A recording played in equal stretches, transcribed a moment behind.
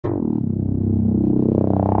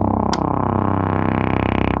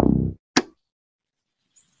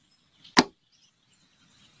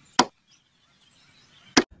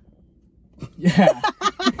Yeah.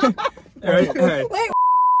 Alright. Wait.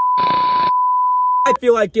 I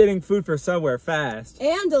feel like getting food for somewhere fast.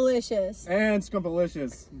 And delicious. And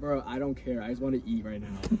scrumpalicious. Bro, I don't care. I just want to eat right now.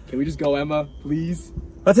 Can we just go, Emma? Please?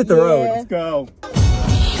 Let's hit the road. Let's go.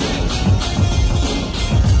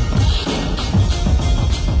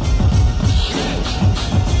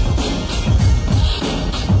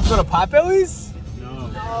 Go to Potbelly's?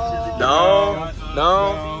 No.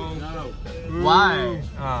 Why?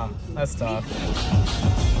 Oh, that's tough.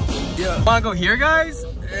 Yeah. Wanna go here, guys?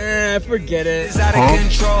 Forget it. It's out of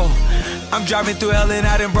control. I'm driving through hell and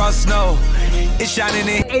I done brought snow. It's shining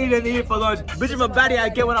in. Ate and eat for lunch. Bitch, I'm a baddie. I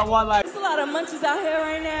get what I want. Like. There's a lot of munchies out here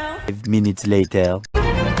right now. 5 minutes later.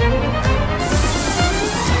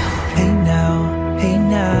 Hey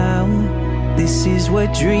now, this is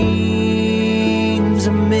what dreams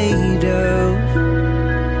are made of.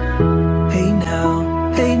 Hey now.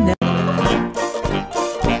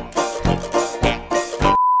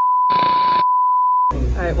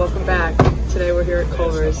 Alright, welcome back. Today we're here at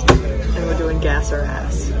Culver's and we're doing gas or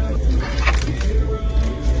ass.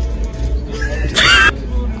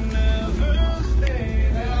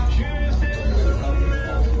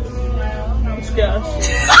 It's gas.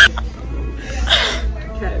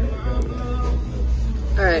 Okay.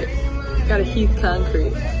 Alright, got a Heath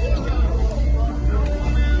Concrete.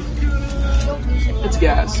 It's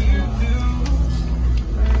gas.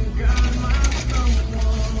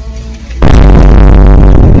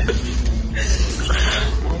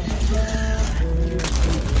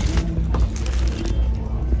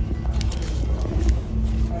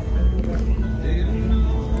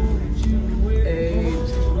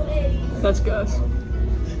 That's gas.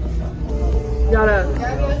 Got a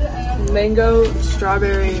mango,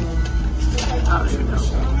 strawberry, I don't even know.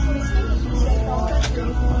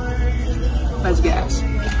 That's gas.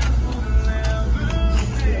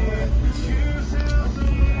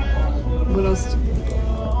 What else?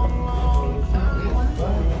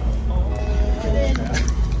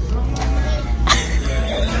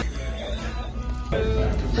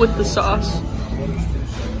 With the sauce.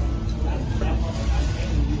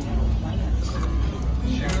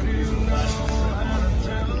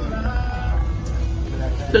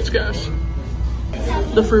 That's gas.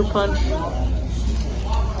 The fruit punch.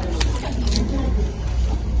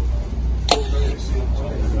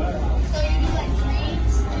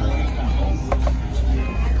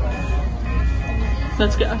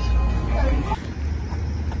 That's gas.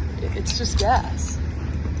 It's just gas.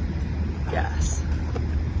 Gas.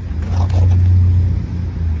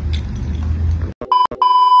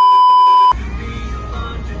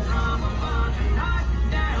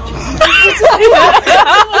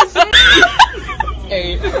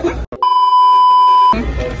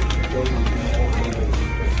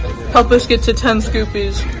 Help us get to 10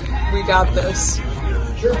 scoopies. We got this.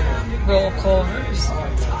 Roll Culver's.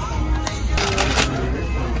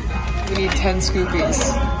 We need 10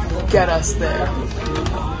 scoopies. Get us there.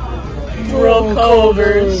 Roll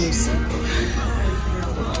Culver's.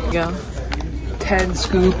 Go. 10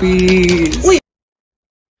 scoopies. Wait.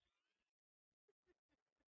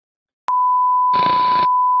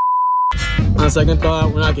 On second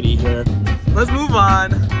thought, we're not gonna eat here. Let's move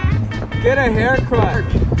on. Get a haircut.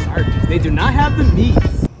 They do not have the meat.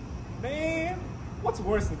 Man, what's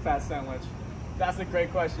worse than fat sandwich? That's a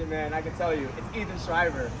great question, man. I can tell you. It's Ethan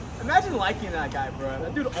Shriver. Imagine liking that guy, bro.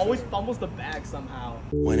 That dude always fumbles the bag somehow.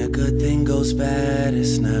 When a good thing goes bad,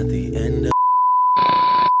 it's not the end of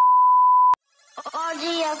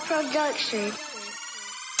Audio production.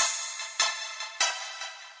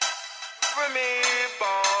 for me,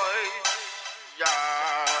 boy. Yeah.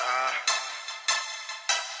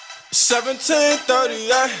 17:30,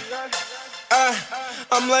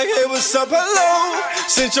 I'm like, hey, what's up, hello?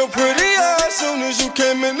 Sent your pretty ass soon as you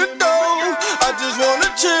came in the door. I just wanna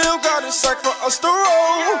chill, got a sack for us to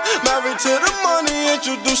roll. Married to the money,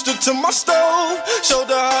 introduced her to my stove. Showed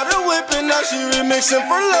her how to whip it, now she remixing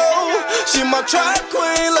for low. She my track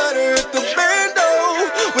queen, let her hit the bando.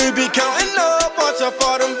 We be counting up, watch how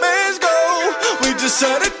far them bands go. We just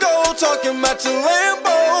set a goal, talking matching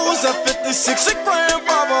Lambos. At 56 a gram,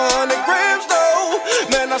 500 grams though.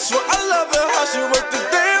 Man, I swear I love her, how she work the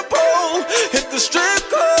damn pole. Hit the strip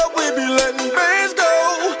club, we be letting bands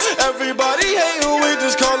go. Everybody hating, we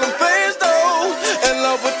just call them fans though. In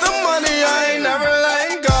love with the money, I ain't never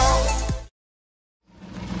letting go.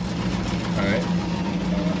 Alright.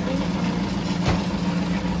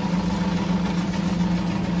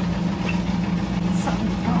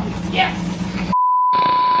 Yes!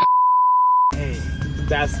 Hey,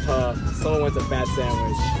 that's tough. Someone wants a fat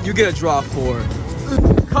sandwich. You get a draw 4.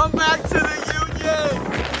 Come back to the union!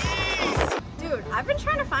 Please! Dude, been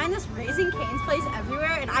trying to find this Raising Cane's place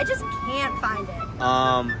everywhere, and I just can't find it.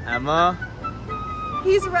 Emma?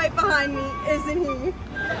 He's right behind me, isn't he?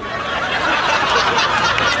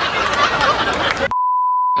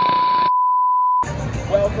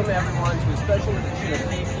 Welcome everyone to a special edition of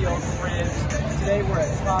APO Cribs. Today we're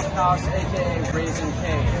at Top House, aka Raising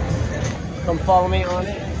Cane's. Come follow me on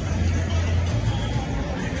it.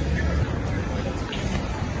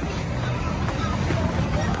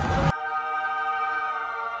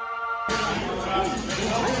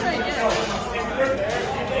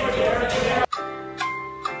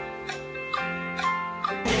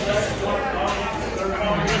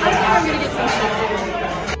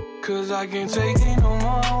 Cause I can't take it no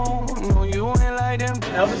more. No, you ain't like them.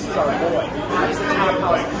 Elvis is our boy. He's the Top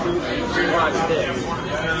House exclusive. Watch this.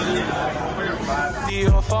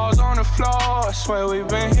 The falls on the floor. I swear we've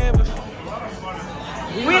been here before.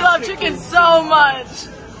 We love chicken so much.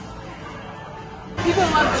 People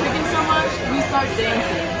love chicken so much, we start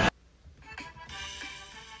dancing.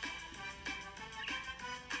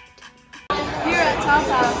 Here at Top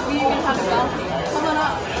House, we even have a balcony. Come on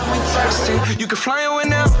up. You can fly away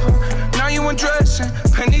now. Now you undressing.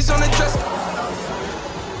 Pennies on the dress.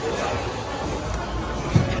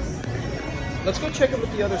 Let's go check it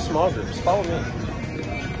with the other small groups. Follow me.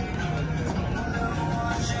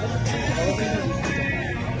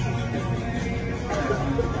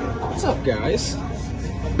 What's up, guys?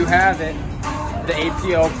 You have it. The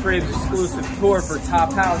APO Cribs exclusive tour for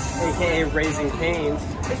Top House, aka Raising Cane's.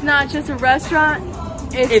 It's not just a restaurant,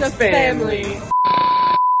 it's a family.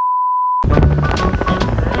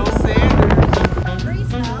 Free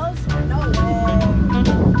smells? No way.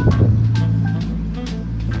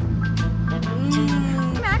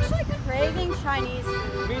 I'm actually craving Chinese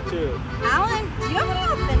food. Me too. Alan, do you have any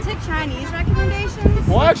authentic Chinese recommendations?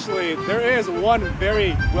 Well, actually, there is one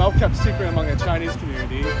very well-kept secret among the Chinese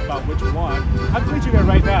community about which one. I'm teaching it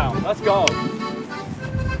right now. Let's go.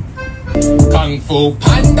 Kung Fu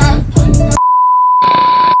Panda.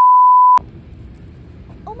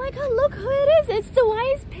 Oh my god, look who it is! It's the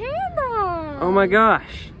Wise Panda! Oh my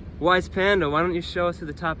gosh. Wise Panda, why don't you show us who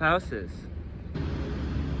the Top House is?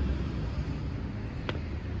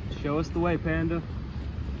 Show us the way, Panda.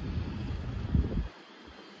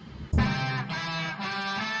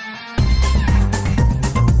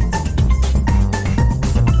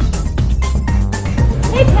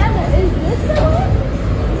 Hey Panda, is this the one?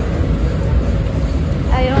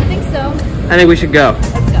 I don't think so. I think we should go.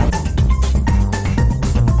 Let's go.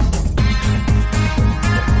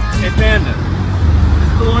 Hey Panda, is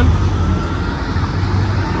this the one?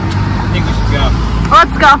 I think we should go.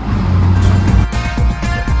 Let's go.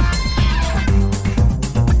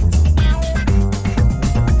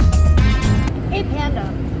 Hey Panda,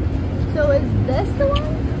 so is this the one?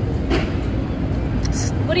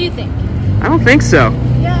 What do you think? I don't think so.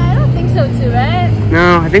 Yeah, I don't think so too, right?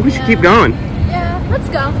 No, I think we should keep going. Yeah, let's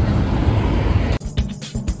go.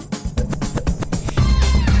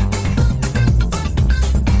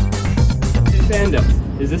 Hey Panda,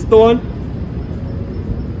 is this the one?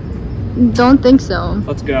 Don't think so.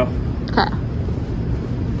 Let's go. Okay.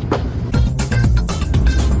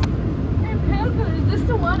 Hey Panda, is this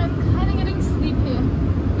the one? I'm kind of getting sleepy.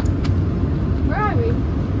 Where are we?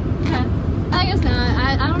 Okay. I guess not.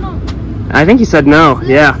 I don't know. I think you said no,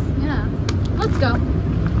 yeah. Yeah. Let's go.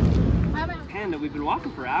 Panda, we've been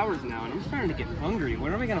walking for hours now and I'm starting to get hungry.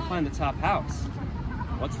 When are we gonna find the Top House?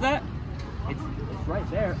 What's that? It's right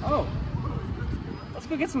there. Oh, let's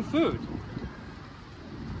go get some food.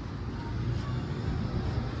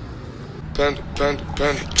 Panda, panda,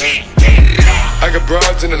 panda, panda. I got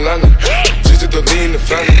broads in Atlanta. Just to lean in the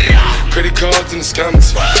family. Credit cards in the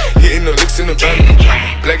scammers. Hitting the licks in the van.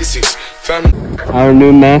 Legacies, family. Our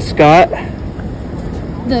new mascot,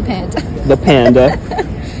 The panda. the panda.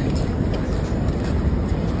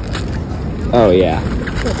 Oh yeah.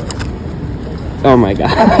 Oh my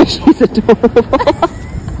gosh, she's adorable.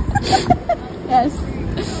 Yes.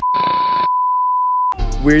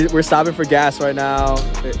 We're stopping for gas right now.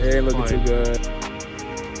 It ain't looking too good.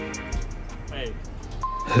 Hey.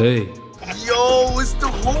 Hey. Yo, it's the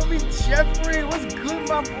homie Jeffrey. What's good,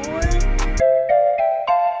 my boy?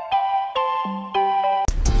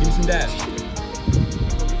 Give me some dash.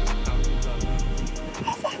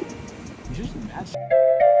 You just match.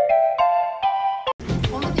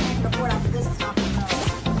 Only thing I can afford after this is Taco Bell.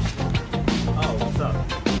 Oh, what's up?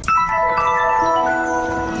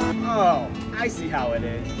 Oh, I see how it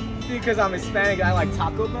is. Because I'm Hispanic and I like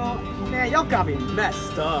Taco Bell? Man, y'all got me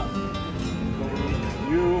messed up.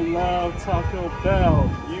 You love Taco Bell.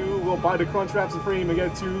 You will buy the Crunchwrap Supreme and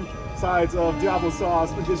get 2 sides of Diablo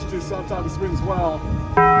sauce, in addition to some Taco Spring as well.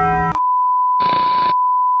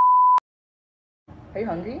 Are you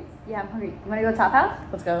hungry? Yeah, I'm hungry. You wanna go Top House?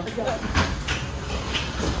 Let's go. Let's go.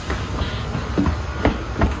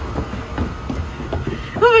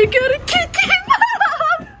 Oh my god, a kid came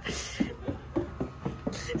up!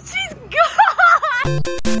 She's gone!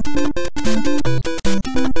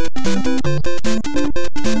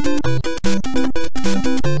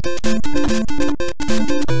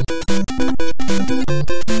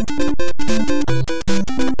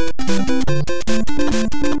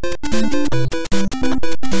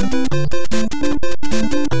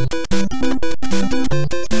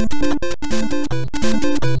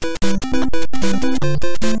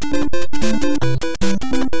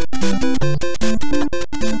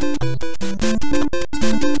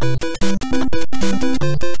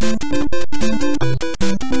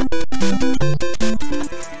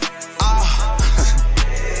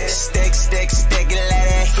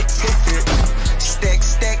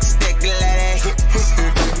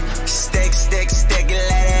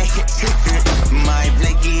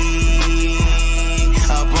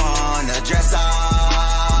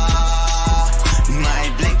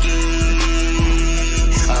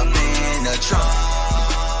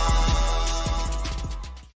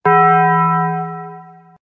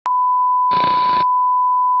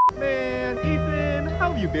 Man, Ethan,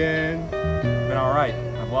 how have you been? Been all right.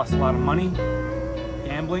 I've lost a lot of money,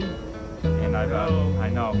 gambling, and I know,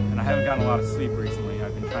 and I haven't gotten a lot of sleep recently.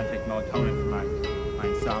 I've been trying to take melatonin for my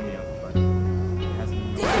insomnia, but it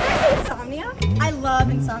hasn't been Insomnia? I love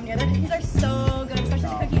insomnia. Their cookies are so good, especially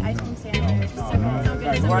the cookie ice cream sandwich. It's so good, so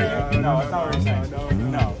good, so good. No, that's not what you're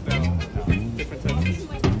saying. No. Different types.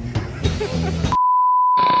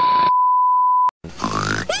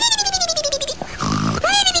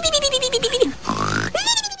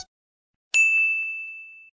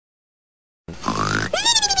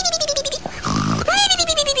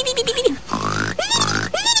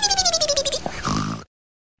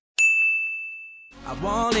 I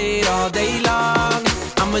want it all day long.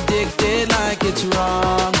 I'm addicted like it's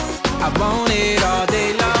wrong. I want it all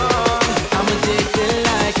day long. I'm addicted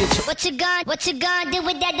like it's wrong. What you gonna do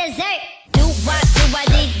with that dessert? Do what,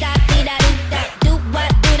 dee da, dee da, dee da. Do what,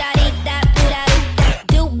 do da, dee da, do da, dee da.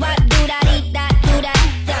 Do what, do da, dee da, do da,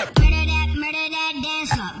 dee da. Murder that, dance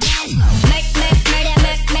floor, dance floor. Murder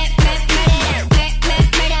that,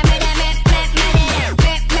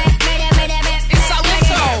 It's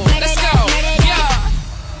Salito. Let's go. Yeah.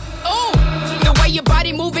 Ooh, the way your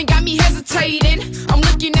body moving got me hesitating. I'm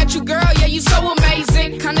looking at you, girl. Yeah, you so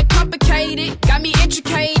amazing. Kinda complicated, got me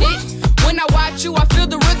intricated. When I watch you, I feel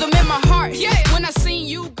the rhythm in my heart. Yeah. When I seen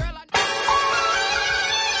you, girl,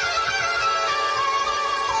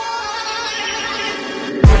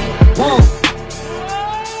 Whoa.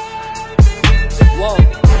 Whoa.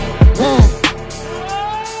 Whoa.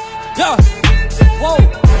 Yeah. Whoa.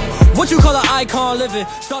 What you call an icon living?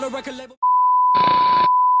 Start a record label.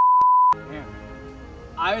 Man,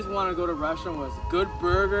 I just want to go to a restaurant with good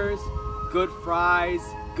burgers, good fries,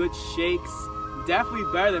 good shakes.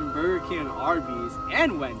 Definitely better than Burger King and Arby's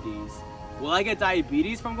and Wendy's. Will I get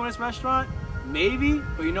diabetes from going to this restaurant? Maybe,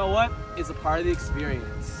 but you know what? It's a part of the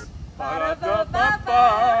experience.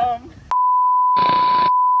 Ba-da-ba-ba-bum.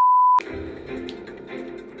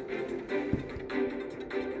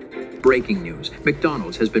 Breaking news,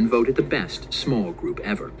 McDonald's has been voted the best small group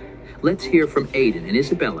ever. Let's hear from Aiden and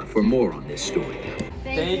Isabella for more on this story.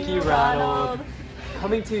 Thank you, Ronald.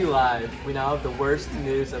 Coming to you live, we now have the worst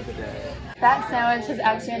news of the day. Fat Sandwich has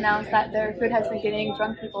actually announced that their food has been getting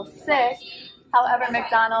drunk people sick. However,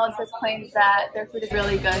 McDonald's has claimed that their food is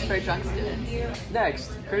really good for drunk students. Next,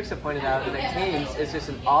 critics have pointed out that Cane's is just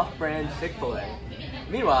an off-brand Chick-fil-A.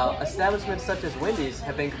 Meanwhile, establishments such as Wendy's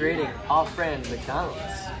have been creating off-brand McDonald's.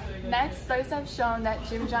 Next, studies have shown that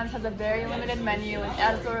Jimmy John's has a very limited menu, and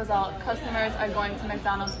as a result, customers are going to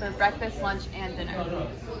McDonald's for breakfast, lunch, and dinner.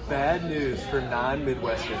 Bad news for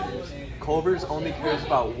non-Midwesterners. Culver's only cares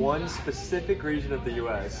about one specific region of the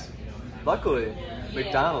U.S. Luckily,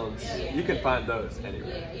 McDonald's, you can find those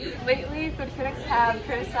anywhere. Lately, food critics have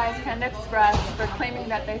criticized Panda Express for claiming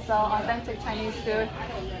that they sell authentic Chinese food,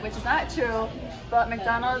 which is not true, but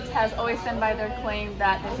McDonald's has always stand by their claim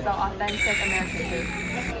that they sell authentic American food.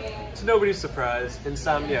 To nobody's surprise,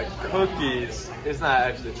 Insomnia Cookies is not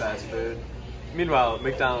actually fast food. Meanwhile,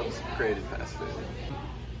 McDonald's created fast food.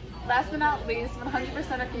 Last but not least,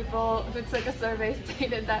 100% of people who took a survey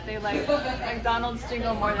stated that they like McDonald's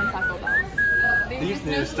jingle more than Taco Bell. These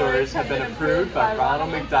news stories have been approved by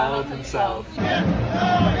Ronald McDonald himself.